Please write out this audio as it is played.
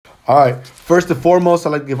All right. First and foremost,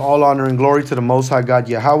 I'd like to give all honor and glory to the Most High God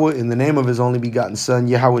Yahweh in the name of His only begotten Son,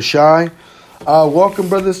 Yahweh Shai. Welcome,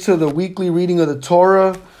 brothers, to the weekly reading of the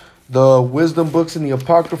Torah, the wisdom books in the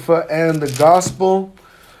Apocrypha, and the Gospel.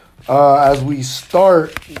 As we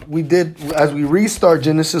restart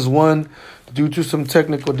Genesis 1 due to some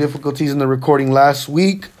technical difficulties in the recording last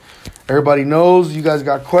week. Everybody knows you guys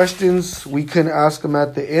got questions. We can ask them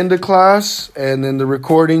at the end of class, and then the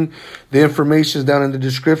recording, the information is down in the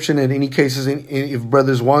description. In any cases, if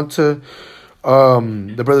brothers want to,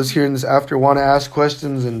 the brothers hearing this after want to ask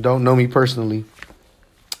questions and don't know me personally.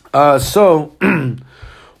 So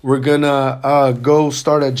we're gonna go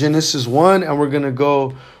start at Genesis 1, and we're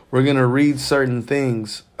gonna read certain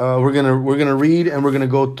things. We're gonna read, and we're gonna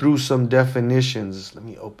go through some definitions. Let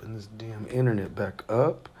me open this damn internet back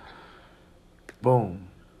up. Boom.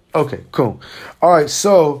 Okay, cool. All right,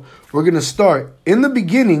 so we're going to start. In the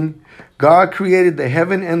beginning, God created the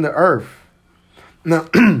heaven and the earth. Now,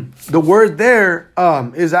 the word there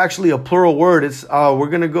is actually a plural word. It's it's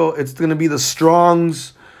going to be the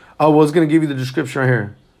Strong's. I was going to give you the description right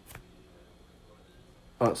here.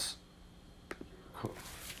 Us. Cool.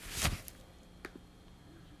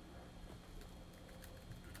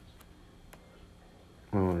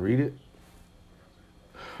 I want to read it.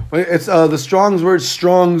 It's the Strong's word,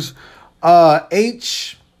 Strong's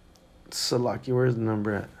H. Salaki, where's the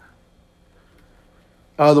number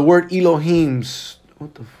at? The word Elohim's.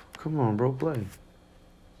 What the? Come on, bro, play.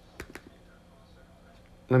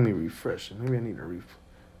 Let me refresh it. Maybe I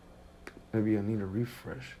need a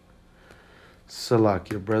refresh.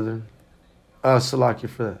 Salakia, brother. Salakia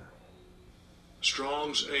for that.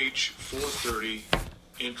 Strong's H 430,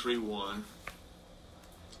 entry 1.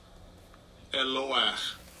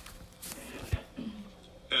 Eloach.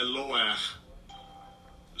 Eloach.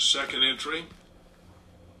 Second entry,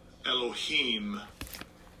 Elohim.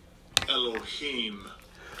 Elohim.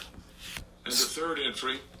 And the third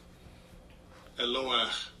entry,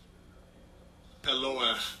 Eloach.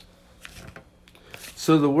 Eloach.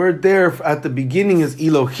 So the word there at the beginning is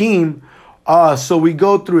Elohim. So we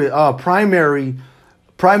go through it. Primary,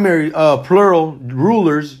 plural,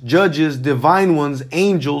 rulers, judges, divine ones,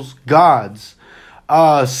 angels, gods.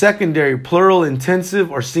 Secondary, plural, intensive,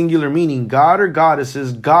 or singular meaning, God or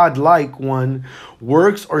goddesses, God-like one,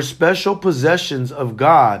 works or special possessions of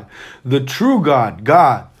God, the true God,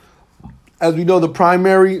 God. As we know, the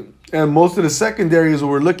primary and most of the secondary is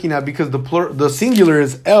what we're looking at, because the singular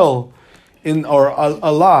is El or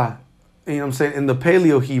Allah, you know what I'm saying, in the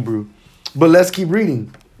Paleo Hebrew. But let's keep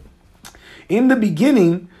reading. In the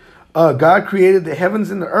beginning, God created the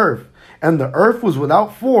heavens and the earth was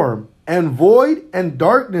without form and void, and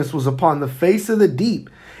darkness was upon the face of the deep.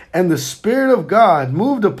 And the Spirit of God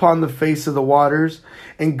moved upon the face of the waters.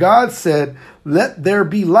 And God said, "Let there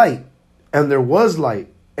be light." And there was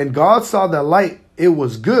light. And God saw that light, it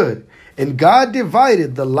was good. And God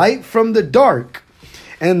divided the light from the dark.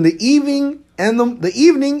 And the evening and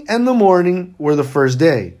the morning were the first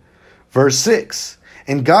day. Verse 6.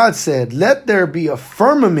 And God said, "Let there be a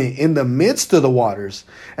firmament in the midst of the waters,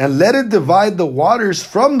 and let it divide the waters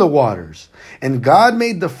from the waters." And God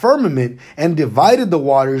made the firmament and divided the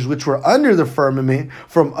waters which were under the firmament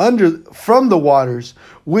from the waters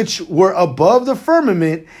which were above the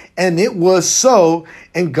firmament. And it was so.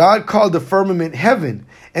 And God called the firmament heaven,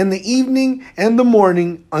 and the evening and the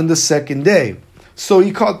morning on the second day. So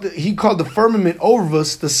he called the firmament over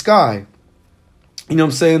us the sky. You know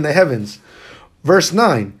what I'm saying? The heavens. Verse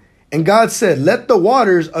 9, and God said, "Let the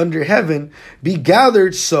waters under heaven be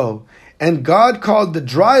gathered so." And God called the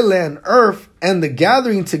dry land earth, and the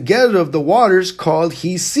gathering together of the waters called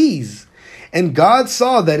he seas. And God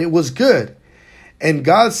saw that it was good. And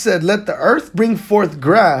God said, "Let the earth bring forth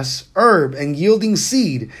grass, herb, and yielding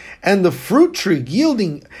seed, and the fruit tree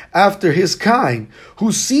yielding after his kind,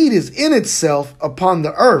 whose seed is in itself upon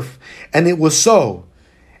the earth." And it was so.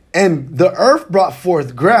 And the earth brought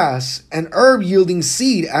forth grass, and herb yielding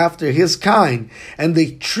seed after his kind, and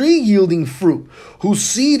the tree yielding fruit, whose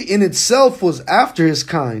seed in itself was after his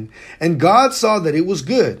kind. And God saw that it was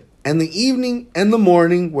good. And the evening and the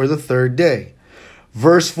morning were the third day.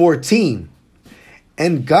 Verse 14.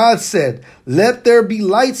 And God said, "Let there be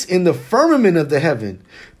lights in the firmament of the heaven,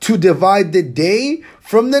 to divide the day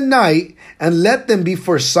from the night, and let them be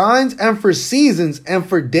for signs and for seasons and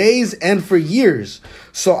for days and for years."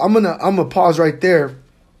 So I'm gonna pause right there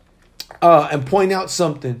and point out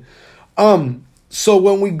something. So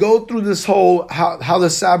when we go through this whole how the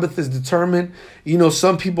Sabbath is determined, you know,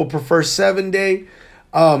 some people prefer 7 day.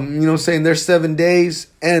 Saying there's 7 days,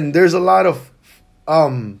 and there's a lot of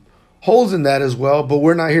holes in that as well. But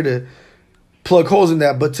we're not here to plug holes in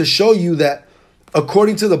that, but to show you that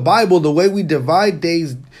according to the Bible, the way we divide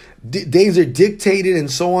days are dictated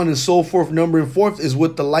and so on and so forth, number and forth, is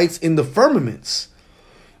with the lights in the firmaments.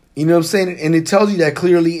 You know what I'm saying? And it tells you that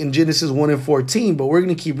clearly in Genesis 1 and 14, but we're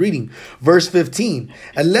going to keep reading. Verse 15,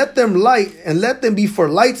 and let them be for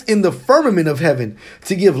lights in the firmament of heaven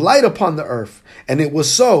to give light upon the earth. And it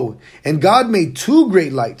was so. And God made two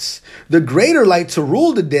great lights, the greater light to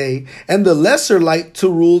rule the day and the lesser light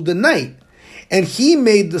to rule the night. And he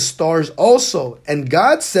made the stars also, and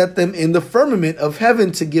God set them in the firmament of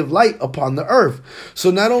heaven to give light upon the earth. So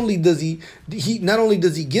not only does he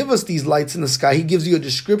give us these lights in the sky, he gives you a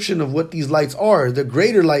description of what these lights are. The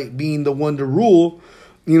greater light being the one to rule,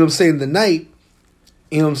 you know what I'm saying, the night,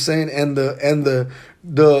 you know what I'm saying, and the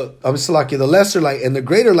lesser light, and the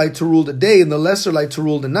greater light to rule the day, and the lesser light to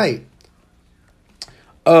rule the night.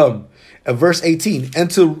 Verse 18,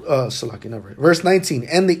 verse 19,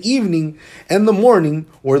 and the evening and the morning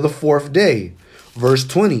were the fourth day. Verse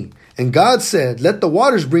 20, and God said, let the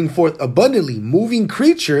waters bring forth abundantly moving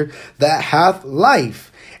creature that hath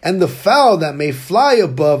life, and the fowl that may fly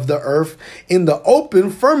above the earth in the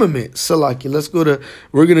open firmament. Salaki,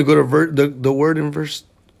 we're going to go to the word in verse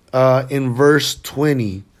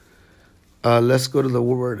 20. Let's go to the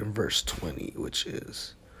word in verse 20, which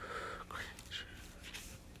is...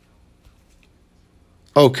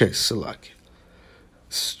 Okay, Salaki.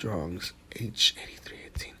 Strong's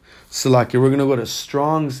H8318. Salaki, we're going to go to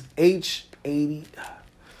Strong's H80.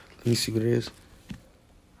 Let me see what it is.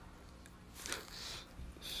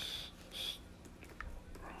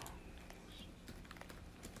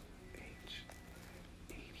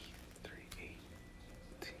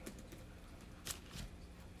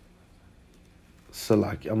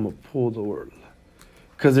 Salaki, I'm going to pull the word.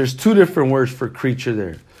 Because there's two different words for creature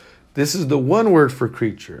there. This is the one word for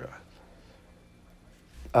creature.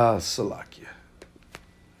 Salakia.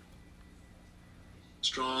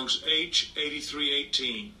 Strong's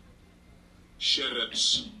H8318.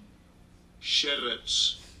 Sheretz.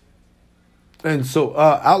 And so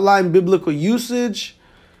outline biblical usage.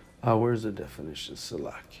 Where's the definition?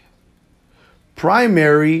 Salakia.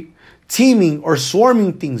 Primary, teeming or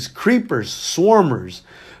swarming things, creepers, swarmers.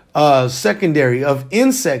 Secondary, of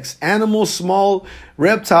insects, animals, small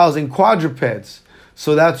reptiles, and quadrupeds.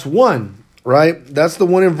 So that's one, right? That's the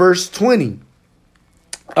one in verse 20.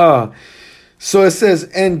 So it says,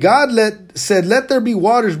 and God said, let there be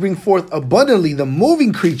waters bring forth abundantly the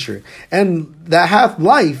moving creature, and that hath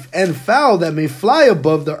life, and fowl that may fly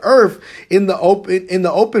above the earth in the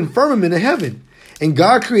open firmament of heaven. And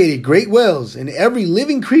God created great whales and every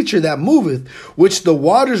living creature that moveth, which the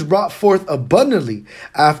waters brought forth abundantly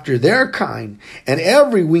after their kind, and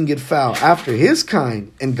every winged fowl after his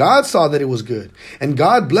kind. And God saw that it was good. And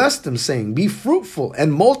God blessed them, saying, be fruitful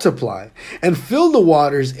and multiply, and fill the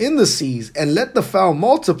waters in the seas, and let the fowl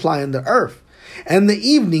multiply in the earth. And the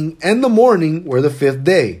evening and the morning were the fifth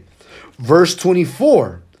day. Verse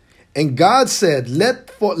 24. And God said, let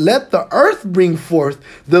the earth bring forth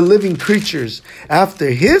the living creatures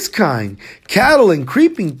after his kind, cattle and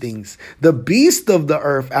creeping things, the beast of the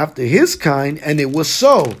earth after his kind, and it was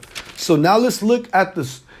so. So now let's look at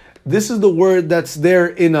this. This is the word that's there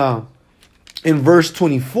in verse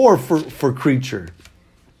 24 for creature.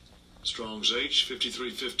 Strong's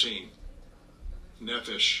H5315.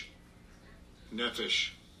 Nephesh.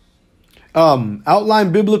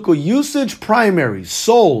 Outline biblical usage: primary,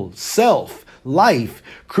 soul, self, life,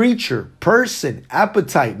 creature, person,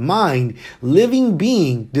 appetite, mind, living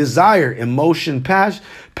being, desire, emotion,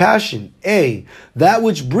 passion. A, that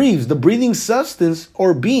which breathes, the breathing substance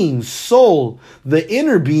or being, soul, the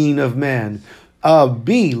inner being of man.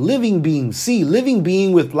 B, living being. C, living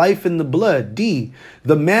being with life in the blood. D,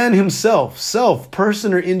 the man himself, self,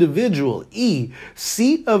 person or individual. E,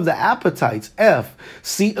 seat of the appetites. F,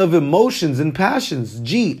 seat of emotions and passions.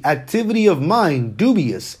 G, activity of mind,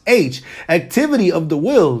 dubious. H, activity of the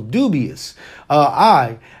will, dubious.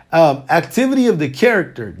 I, activity of the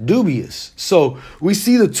character, dubious. So we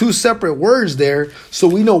see the two separate words there. So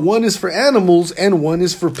we know one is for animals and one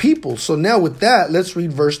is for people. So now with that, let's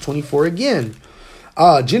read verse 24 again.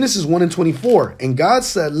 Genesis 1 and 24. And God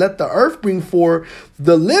said, let the earth bring forth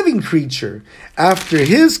the living creature after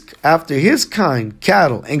his kind,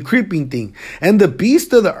 cattle and creeping thing, and the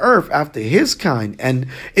beast of the earth after his kind. And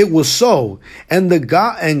it was so. And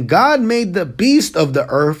God made the beast of the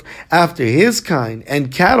earth after his kind,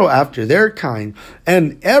 and cattle after their kind,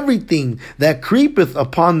 and everything that creepeth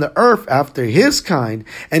upon the earth after his kind.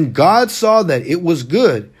 And God saw that it was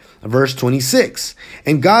good. Verse 26,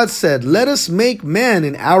 and God said, let us make man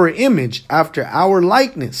in our image after our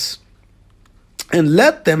likeness. And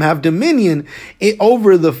let them have dominion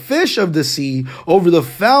over the fish of the sea, over the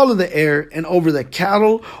fowl of the air, and over the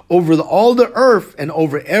cattle, over all the earth, and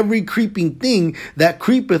over every creeping thing that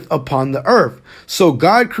creepeth upon the earth. So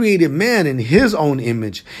God created man in his own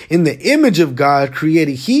image. In the image of God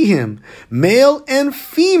created he him. Male and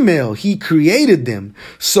female he created them.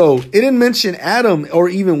 So it didn't mention Adam or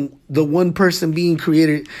even the one person being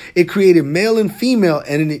created. It created male and female,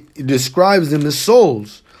 and it describes them as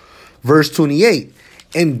souls. Verse 28,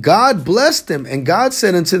 and God blessed them, and God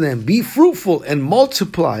said unto them, be fruitful and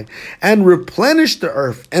multiply and replenish the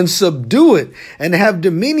earth and subdue it and have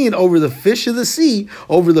dominion over the fish of the sea,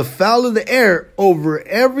 over the fowl of the air, over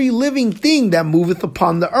every living thing that moveth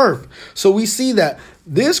upon the earth. So we see that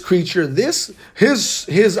this creature, his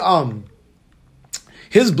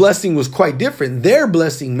blessing was quite different. Their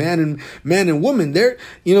blessing, man and woman, their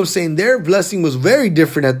blessing was very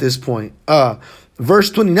different at this point.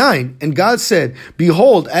 Verse 29, and God said,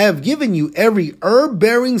 behold, I have given you every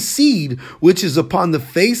herb-bearing seed which is upon the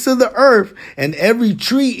face of the earth, and every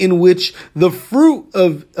tree in which the fruit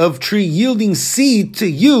of tree yielding seed to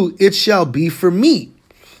you, it shall be for meat.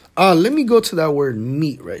 Let me go to that word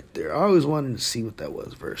meat right there. I always wanted to see what that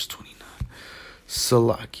was. Verse 29.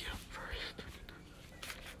 Salakia. Verse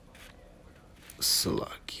 29. Salakia.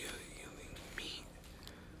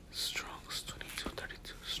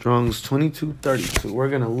 Strong's 2232. We're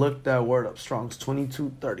going to look that word up. Strong's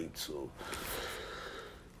 2232.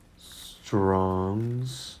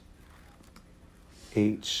 Strong's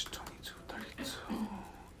H2232.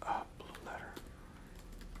 Blue letter.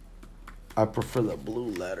 I prefer the blue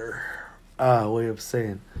letter. Way of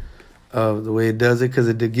saying. The way it does it, because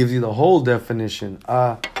it gives you the whole definition.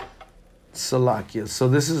 Salakia. So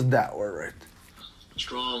this is that word right there.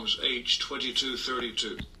 Strong's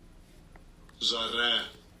H2232. Zarah.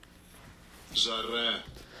 Zarah.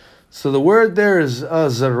 So the word there is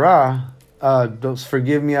zarah. Don't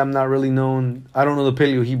forgive me, I'm not really known. I don't know the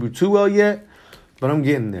Paleo Hebrew too well yet, but I'm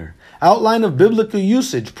getting there. Outline of biblical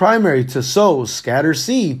usage: primary, to sow, scatter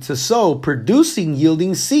seed, to sow, producing,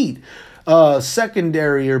 yielding seed.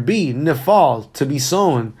 Secondary or B, nifal, to be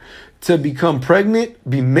sown, to become pregnant,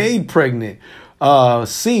 be made pregnant.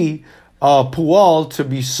 C, pual, to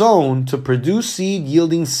be sown, to produce seed,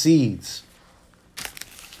 yielding seeds.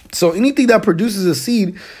 So anything that produces a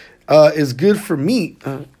seed is good for meat.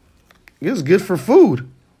 It's good for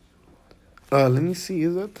food. Let me see.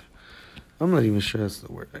 Is that? I'm not even sure that's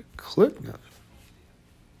the word. I click now.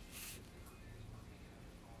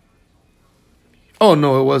 Oh,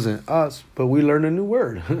 no, it wasn't us, but we learned a new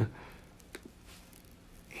word.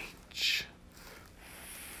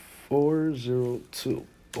 H402.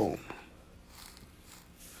 Boom.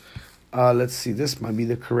 Let's see. This might be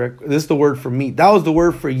the correct. This is the word for meat. That was the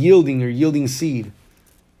word for yielding or yielding seed.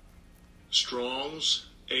 Strong's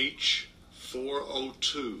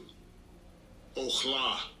H402.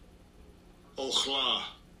 Ochla.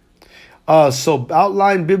 Ochla. So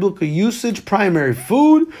outline biblical usage: primary,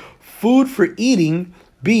 food for eating.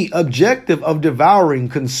 B, objective, of devouring,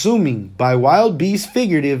 consuming by wild beasts,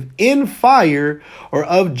 figurative, in fire, or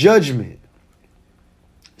of judgment.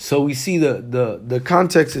 So we see the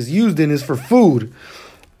context is used in is for food.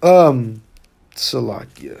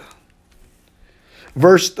 Salakia.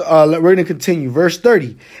 Verse, we're going to continue. Verse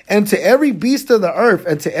 30. And to every beast of the earth,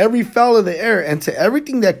 and to every fowl of the air, and to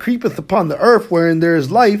everything that creepeth upon the earth, wherein there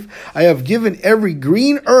is life, I have given every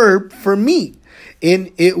green herb for meat.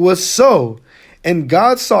 And it was so. And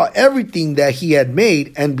God saw everything that he had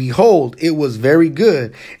made, and behold, it was very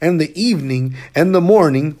good. And the evening and the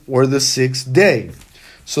morning were the sixth day.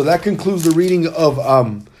 So that concludes the reading of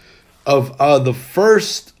the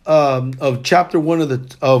first of chapter 1 of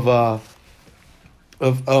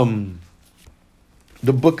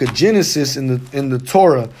the book of Genesis in the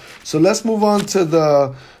Torah. So let's move on to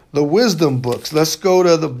the wisdom books. Let's go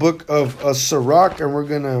to the book of Sirach, and we're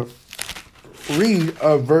gonna read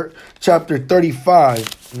chapter 35.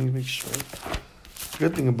 Let me make sure.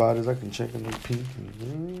 Good thing about it is I can check on the pink and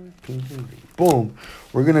green. Boom.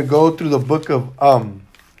 We're gonna go through the book of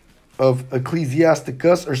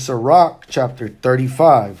Ecclesiasticus or Sirach, chapter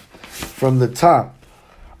 35, from the top.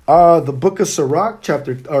 The book of Sirach,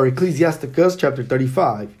 Ecclesiasticus, chapter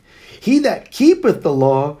 35. He that keepeth the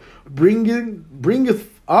law bringeth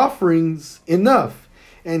offerings enough,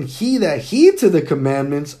 and he that heed to the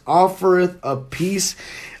commandments offereth a peace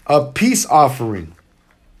offering.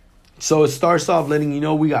 So it starts off letting you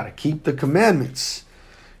know we got to keep the commandments.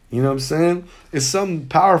 You know what I'm saying? It's something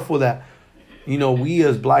powerful that, we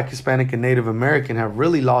as Black, Hispanic, and Native American have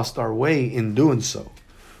really lost our way in doing so.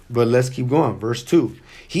 But let's keep going. Verse 2.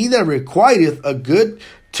 He that requiteth a good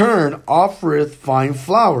turn offereth fine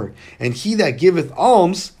flour, and he that giveth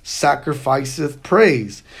alms sacrificeth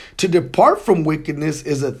praise. To depart from wickedness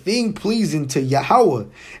is a thing pleasing to Yahweh,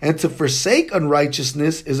 and to forsake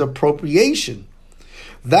unrighteousness is appropriation.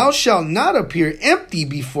 Thou shalt not appear empty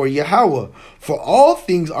before Yahweh, for all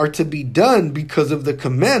things are to be done because of the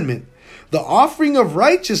commandment. The offering of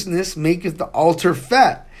righteousness maketh the altar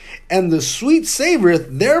fat, and the sweet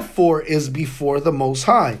savoreth therefore is before the Most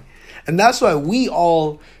High. And that's why we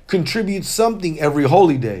all contribute something every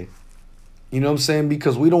holy day. You know what I'm saying?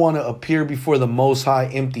 Because we don't want to appear before the Most High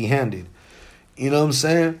empty-handed. You know what I'm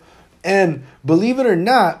saying? And believe it or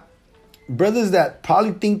not, brothers that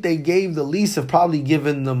probably think they gave the least have probably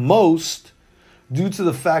given the most due to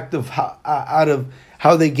the fact of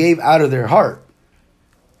how they gave out of their heart.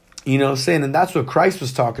 You know what I'm saying? And that's what Christ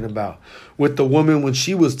was talking about with the woman when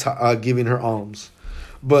she was giving her alms.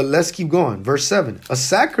 But let's keep going. Verse 7. A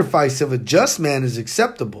sacrifice of a just man is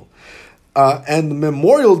acceptable, and the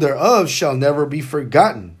memorial thereof shall never be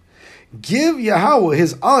forgotten. Give Yahweh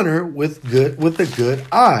his honor with a good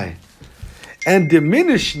eye, and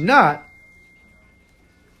diminish not.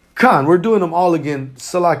 Khan, we're doing them all again.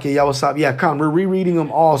 Salaki, Yawasab. Yeah, Khan, we're rereading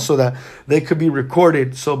them all so that they could be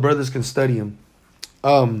recorded so brothers can study them.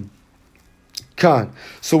 Khan.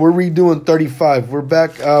 So we're redoing 35. We're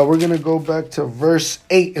back. We're going to go back to verse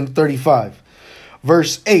 8 and 35.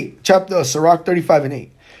 Verse 8, chapter Sirach 35 and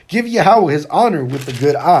 8. Give Yahweh his honor with a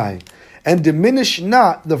good eye, and diminish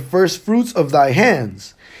not the first fruits of thy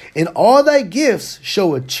hands. In all thy gifts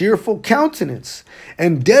show a cheerful countenance,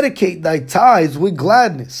 and dedicate thy tithes with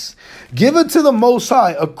gladness. Give unto the Most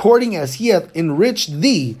High according as he hath enriched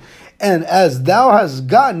thee, and as thou hast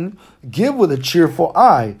gotten, give with a cheerful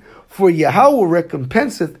eye. For Yahweh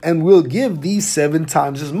recompenseth and will give thee 7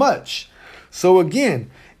 times as much. So again,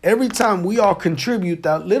 every time we all contribute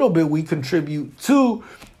that little bit, we contribute to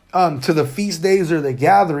the feast days or the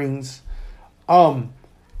gatherings. You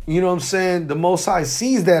know what I'm saying? The Most High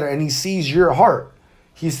sees that, and he sees your heart.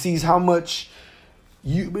 He sees how much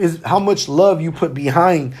love you put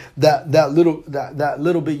behind that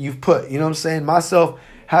little bit you've put. You know what I'm saying? Myself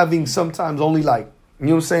having sometimes only like, you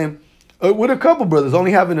know what I'm saying? With a couple brothers,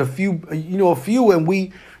 only having a few, and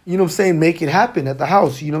we, you know what I'm saying, make it happen at the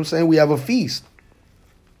house. You know what I'm saying? We have a feast.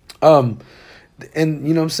 And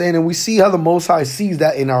you know what I'm saying? And we see how the Most High sees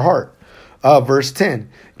that in our heart. Verse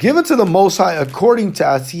 10, give unto the Most High according to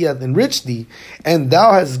as he hath enriched thee, and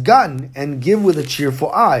thou hast gotten, and give with a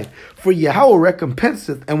cheerful eye. For Yahweh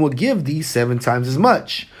recompenseth and will give thee 7 times as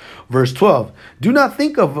much. Verse 12, do not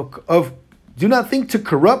think to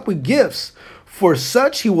corrupt with gifts, for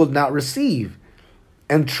such he will not receive.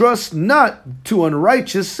 And trust not to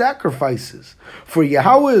unrighteous sacrifices. For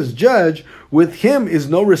Yahweh is judge, with him is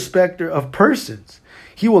no respecter of persons.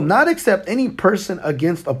 He will not accept any person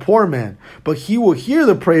against a poor man, but he will hear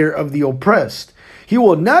the prayer of the oppressed. He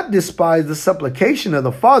will not despise the supplication of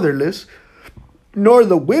the fatherless, nor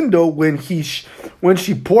the widow when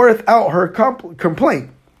she poureth out her complaint.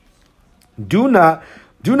 Do not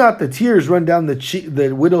the tears run down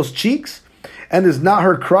the widow's cheeks? And is not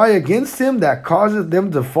her cry against him that causeth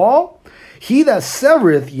them to fall? He that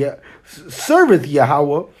serveth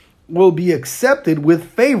Yahweh will be accepted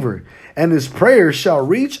with favor, and his prayer shall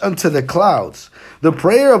reach unto the clouds. The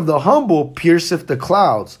prayer of the humble pierceth the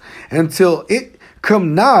clouds. Until it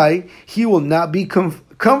come nigh, he will not be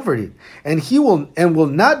comforted, and will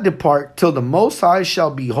not depart till the Most High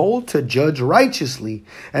shall behold to judge righteously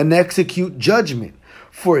and execute judgment.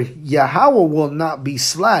 For Yahweh will not be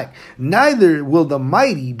slack, neither will the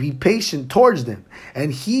mighty be patient towards them.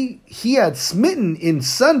 And he had smitten in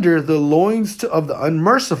sunder the loins of the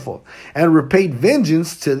unmerciful, and repaid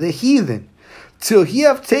vengeance to the heathen. Till he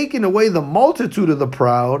have taken away the multitude of the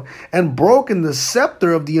proud, and broken the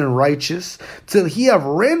scepter of the unrighteous, till he have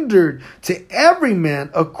rendered to every man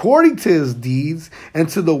according to his deeds, and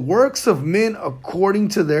to the works of men according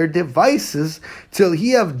to their devices, till he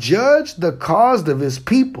have judged the cause of his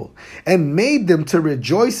people, and made them to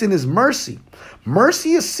rejoice in his mercy.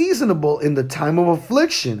 Mercy is seasonable in the time of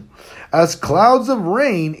affliction, as clouds of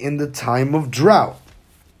rain in the time of drought.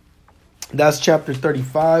 That's chapter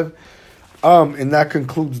 35. And that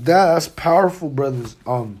concludes that. That's powerful, brothers.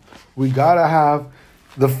 We gotta have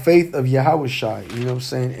the faith of Yahweh Shai, you know what I'm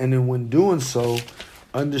saying? And then when doing so,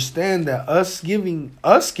 understand that us giving,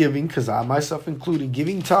 because I myself included,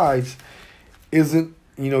 giving tithes isn't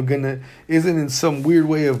in some weird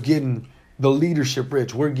way of getting the leadership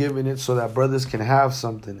rich. We're giving it so that brothers can have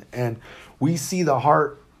something. And we see the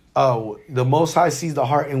heart, the Most High sees the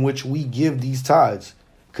heart in which we give these tithes.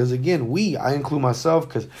 Because again, I include myself,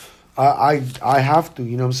 because I have to,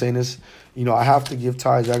 you know what I'm saying? It's, you know, I have to give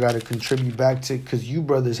tithes. I got to contribute back to, because you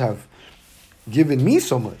brothers have given me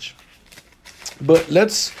so much. But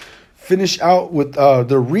let's finish out with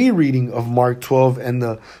the rereading of Mark 12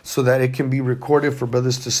 and so that it can be recorded for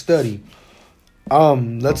brothers to study.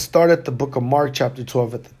 Let's start at the book of Mark, chapter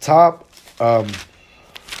 12 at the top.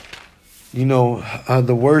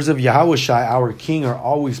 The words of Yahushua, our King, are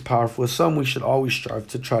always powerful. Some we should always strive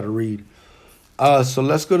to try to read. So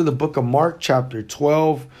let's go to the book of Mark, chapter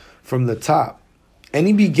 12, from the top. And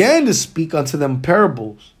he began to speak unto them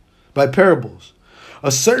by parables.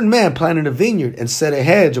 A certain man planted a vineyard and set a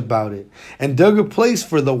hedge about it, and dug a place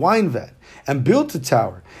for the wine vat, and built a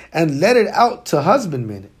tower, and let it out to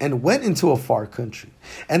husbandmen, and went into a far country.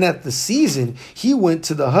 And at the season he went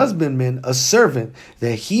to the husbandman a servant,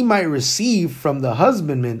 that he might receive from the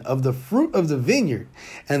husbandman of the fruit of the vineyard.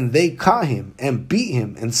 And they caught him, and beat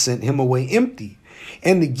him, and sent him away empty.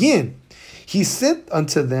 And again he sent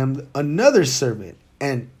unto them another servant,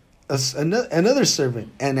 and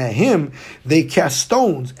at him they cast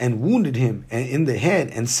stones, and wounded him in the head,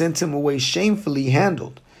 and sent him away shamefully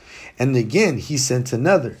handled. And again he sent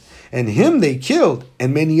another, and him they killed,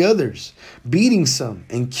 and many others, beating some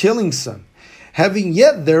and killing some. Having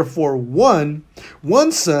yet therefore one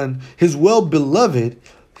son, his well-beloved,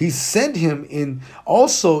 he sent him in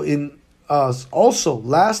also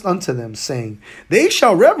last unto them, saying, They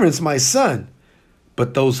shall reverence my son.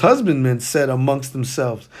 But those husbandmen said amongst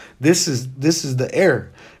themselves, This is the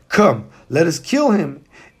heir. Come, let us kill him,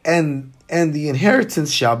 and the inheritance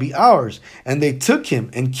shall be ours. And they took him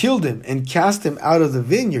and killed him and cast him out of the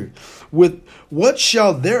vineyard. With what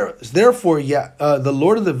shall therefore the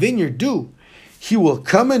Lord of the vineyard do? He will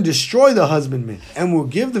come and destroy the husbandman, and will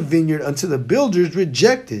give the vineyard unto the builders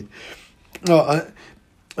rejected,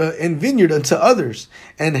 and vineyard unto others.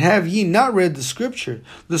 And have ye not read the scripture?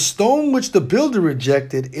 The stone which the builder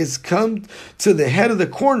rejected is come to the head of the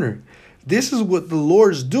corner. This is what the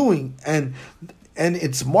Lord's doing, and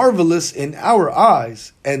it's marvelous in our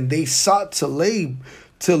eyes. And they sought to lay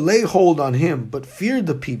hold on him, but feared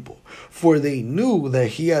the people, for they knew that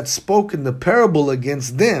he had spoken the parable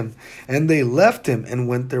against them. And they left him and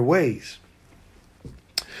went their ways.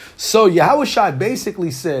 So Yahushua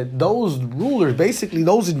basically said, those rulers, basically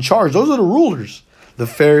those in charge, those are the rulers, the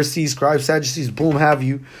Pharisees, scribes, Sadducees, boom, have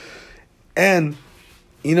you. And,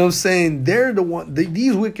 you know what I'm saying, they're the one,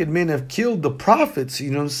 these wicked men have killed the prophets,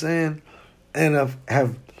 you know what I'm saying, and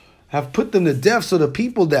have put them to death. So the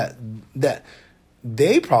people that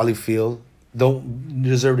they probably feel don't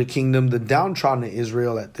deserve the kingdom, the downtrodden of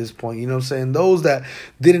Israel at this point, you know what I'm saying? Those that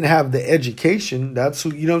didn't have the education, that's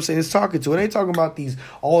who, you know what I'm saying, it's talking to. It ain't talking about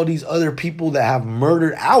all these other people that have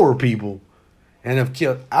murdered our people and have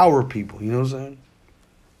killed our people, you know what I'm saying?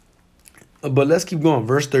 But let's keep going.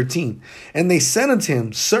 Verse 13. And they sent unto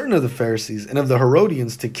him certain of the Pharisees and of the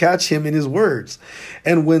Herodians to catch him in his words.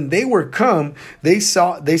 And when they were come, they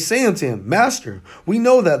say unto him, Master, we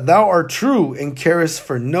know that thou art true and carest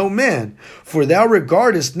for no man, for thou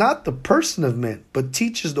regardest not the person of men, but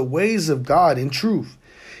teachest the ways of God in truth.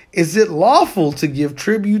 Is it lawful to give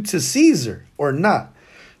tribute to Caesar or not?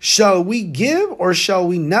 Shall we give or shall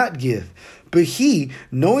we not give? But he,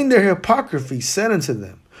 knowing their hypocrisy, said unto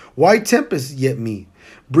them, Why tempest yet me?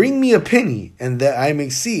 Bring me a penny, and that I may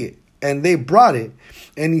see it. And they brought it,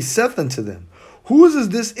 and he saith unto them, Whose is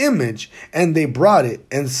this image? And they brought it,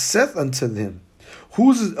 and saith unto them,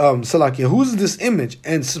 Whose is this image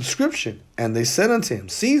and subscription? And they said unto him,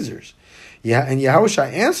 Caesar's. And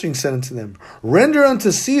Yahushua answering said unto them, Render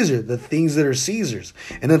unto Caesar the things that are Caesar's,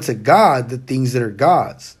 and unto God the things that are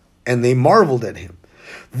God's. And they marveled at him.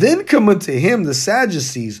 Then come unto him the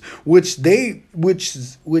Sadducees, which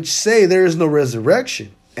say there is no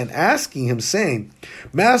resurrection, and asking him, saying,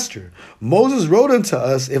 Master, Moses wrote unto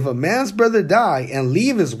us, if a man's brother die, and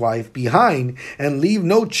leave his wife behind, and leave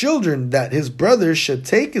no children, that his brother should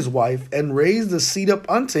take his wife, and raise the seed up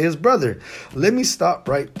unto his brother. Let me stop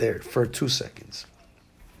right there for 2 seconds.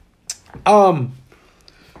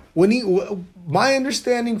 My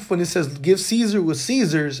understanding when it says give Caesar what's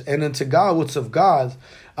Caesar's and unto God what's of God's,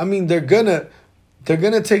 I mean they're gonna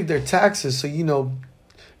take their taxes, so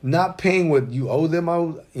not paying what you owe them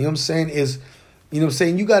out, you know what I'm saying, is,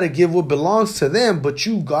 you got to give what belongs to them, but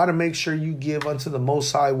you got to make sure you give unto the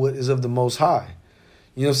Most High what is of the Most High.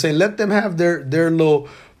 You know what I'm saying? Let them have their little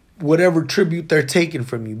whatever tribute they're taking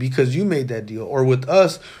from you because you made that deal. Or with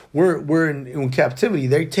us, we're in captivity.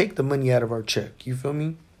 They take the money out of our check. You feel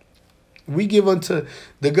me? We give unto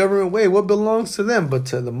the government way what belongs to them, but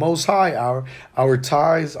to the Most High, our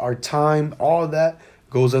tithes, our time, all that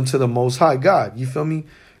goes unto the Most High God. You feel me?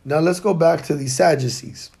 Now let's go back to these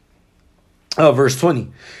Sadducees. Verse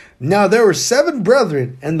 20. Now there were 7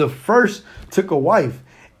 brethren, and the first took a wife,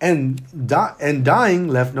 and dying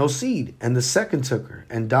left no seed. And the second took her,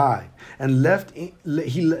 and died, and left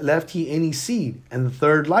he any seed. And the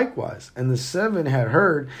third likewise. And the 7 had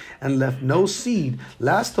heard, and left no seed.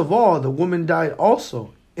 Last of all, the woman died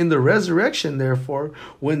also. In the resurrection, therefore,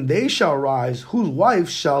 when they shall rise, whose wife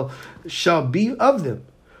shall be of them?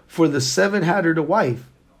 For the 7 had her to wife.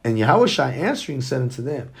 And Yahushua answering said unto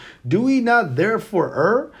them, Do ye not therefore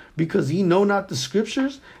err, because ye know not the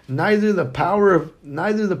scriptures, neither the power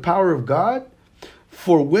of God?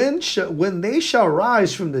 For when they shall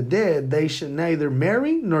rise from the dead, they shall neither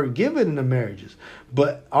marry nor give in the marriages,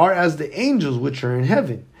 but are as the angels which are in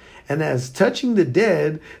heaven. And as touching the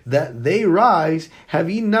dead, that they rise, have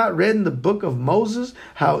ye not read in the book of Moses,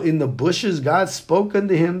 how in the bushes God spoke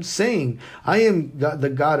unto him, saying, I am the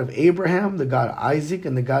God of Abraham, the God of Isaac,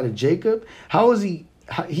 and the God of Jacob? How is he?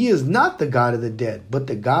 He is not the God of the dead, but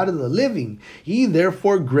the God of the living. Ye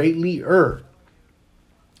therefore greatly err.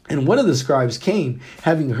 And one of the scribes came,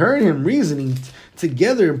 having heard him reasoning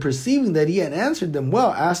together, and perceiving that he had answered them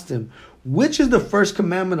well, asked him, Which is the first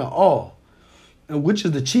commandment of all? And which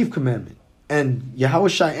is the chief commandment? And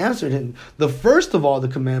Yahushua answered him, The first of all the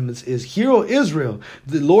commandments is, Hear, O Israel,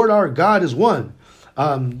 the Lord our God is one.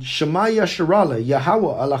 Shema Yasharala,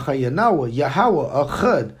 Yahweh Alachayanawa, Yahweh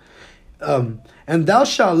Achad. And thou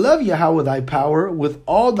shalt love Yahweh thy power with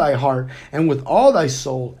all thy heart, and with all thy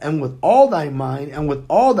soul, and with all thy mind, and with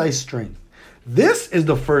all thy strength. This is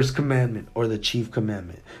the first commandment, or the chief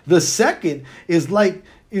commandment. The second is like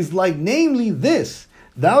namely this: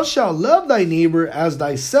 Thou shalt love thy neighbor as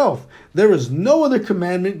thyself. There is no other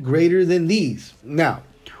commandment greater than these. Now,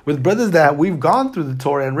 with brothers that we've gone through the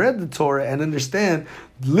Torah and read the Torah and understand,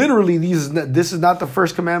 literally this is not the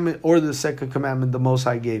first commandment or the second commandment the Most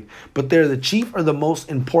High gave, but they're the chief or the most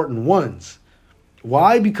important ones.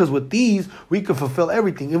 Why? Because with these, we can fulfill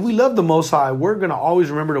everything. If we love the Most High, we're going to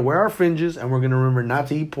always remember to wear our fringes, and we're going to remember not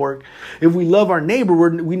to eat pork. If we love our neighbor,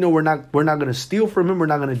 we know we're not going to steal from him. We're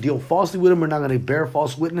not going to deal falsely with him. We're not going to bear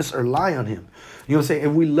false witness or lie on him. You know what I'm saying?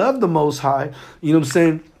 If we love the Most High, you know what I'm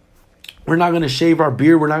saying? We're not going to shave our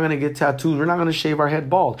beard. We're not going to get tattoos. We're not going to shave our head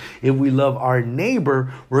bald. If we love our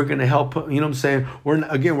neighbor, we're going to help him. You know what I'm saying? We're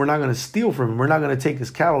not going to steal from him. We're not going to take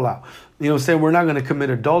his cattle out. You know what I'm saying? We're not going to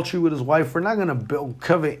commit adultery with his wife. We're not going to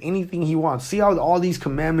covet anything he wants. See how all these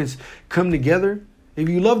commandments come together? If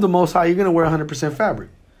you love the Most High, you're going to wear 100%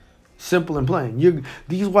 fabric. Simple and plain.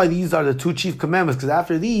 These are the 2 chief commandments, because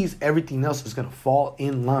after these, everything else is going to fall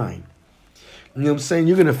in line. You know what I'm saying?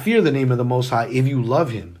 You're going to fear the name of the Most High if you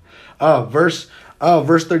love him. Verse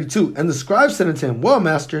 32. And the scribe said unto him, Well,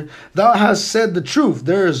 master, thou hast said the truth.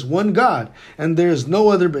 There is one God, and there is no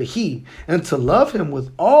other but he. And to love him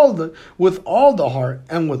with all the heart,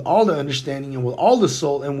 and with all the understanding, and with all the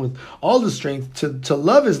soul, and with all the strength, to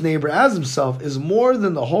love his neighbor as himself, is more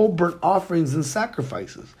than the whole burnt offerings and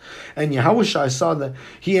sacrifices. And Yahushua saw that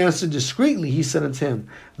he answered discreetly. He said unto him,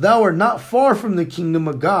 Thou art not far from the kingdom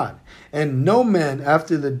of God. And no man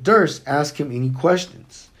after the durst ask him any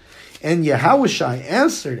questions. And Yahushua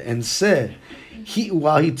answered and said,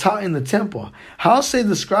 while he taught in the temple, How say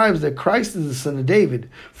the scribes that Christ is the son of David?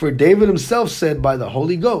 For David himself said by the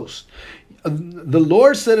Holy Ghost, The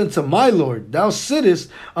Lord said unto my Lord, Thou sittest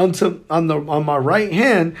on my right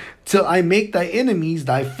hand, till I make thy enemies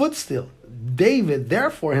thy footstool. David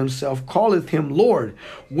therefore himself calleth him Lord.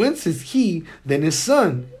 Whence is he then his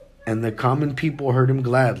son? And the common people heard him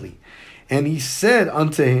gladly. And he said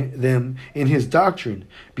unto them in his doctrine,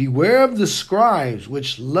 Beware of the scribes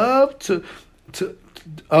which love to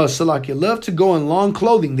go in long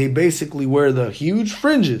clothing. They basically wear the huge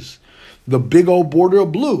fringes, the big old border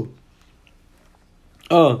of blue,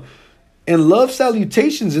 and love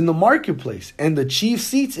salutations in the marketplace, and the chief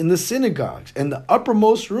seats in the synagogues, and the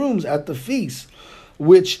uppermost rooms at the feasts,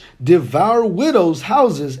 which devour widows'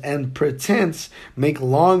 houses, and pretense make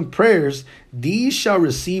long prayers. These shall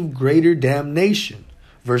receive greater damnation.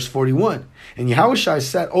 Verse 41. And Yahushua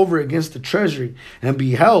sat over against the treasury, and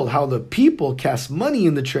beheld how the people cast money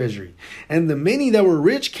in the treasury, and the many that were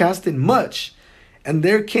rich cast in much. And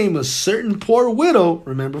there came a certain poor widow,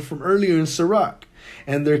 remember from earlier in Sirach,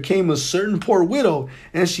 and there came a certain poor widow,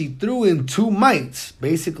 and she threw in 2 mites,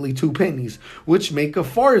 basically 2 pennies, which make a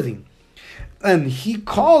farthing. And he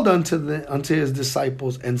called unto his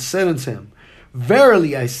disciples, and said unto him,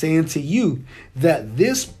 Verily I say unto you, that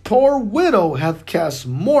this poor widow hath cast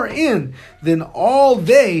more in than all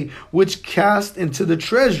they which cast into the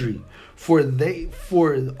treasury. For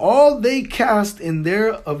all they cast in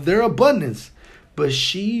of their abundance, but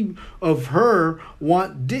she of her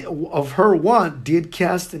want did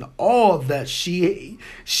cast in all that she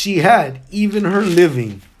had, even her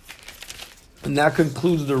living. And that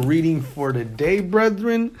concludes the reading for today,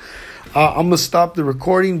 brethren. I'm going to stop the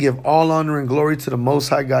recording. Give all honor and glory to the Most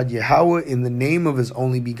High God Yahweh in the name of His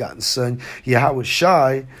only begotten Son, Yahweh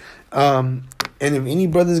Shai. And if any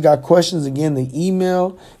brothers got questions, again, the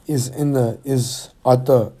email is at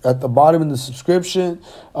the bottom in the subscription.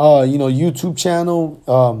 YouTube channel.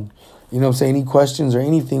 Any questions or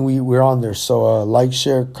anything, we're on there. So like,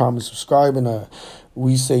 share, comment, subscribe, and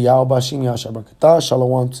we say Yahweh Bashim Yahshua Barakatah.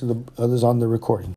 Shalom to the others on the recording.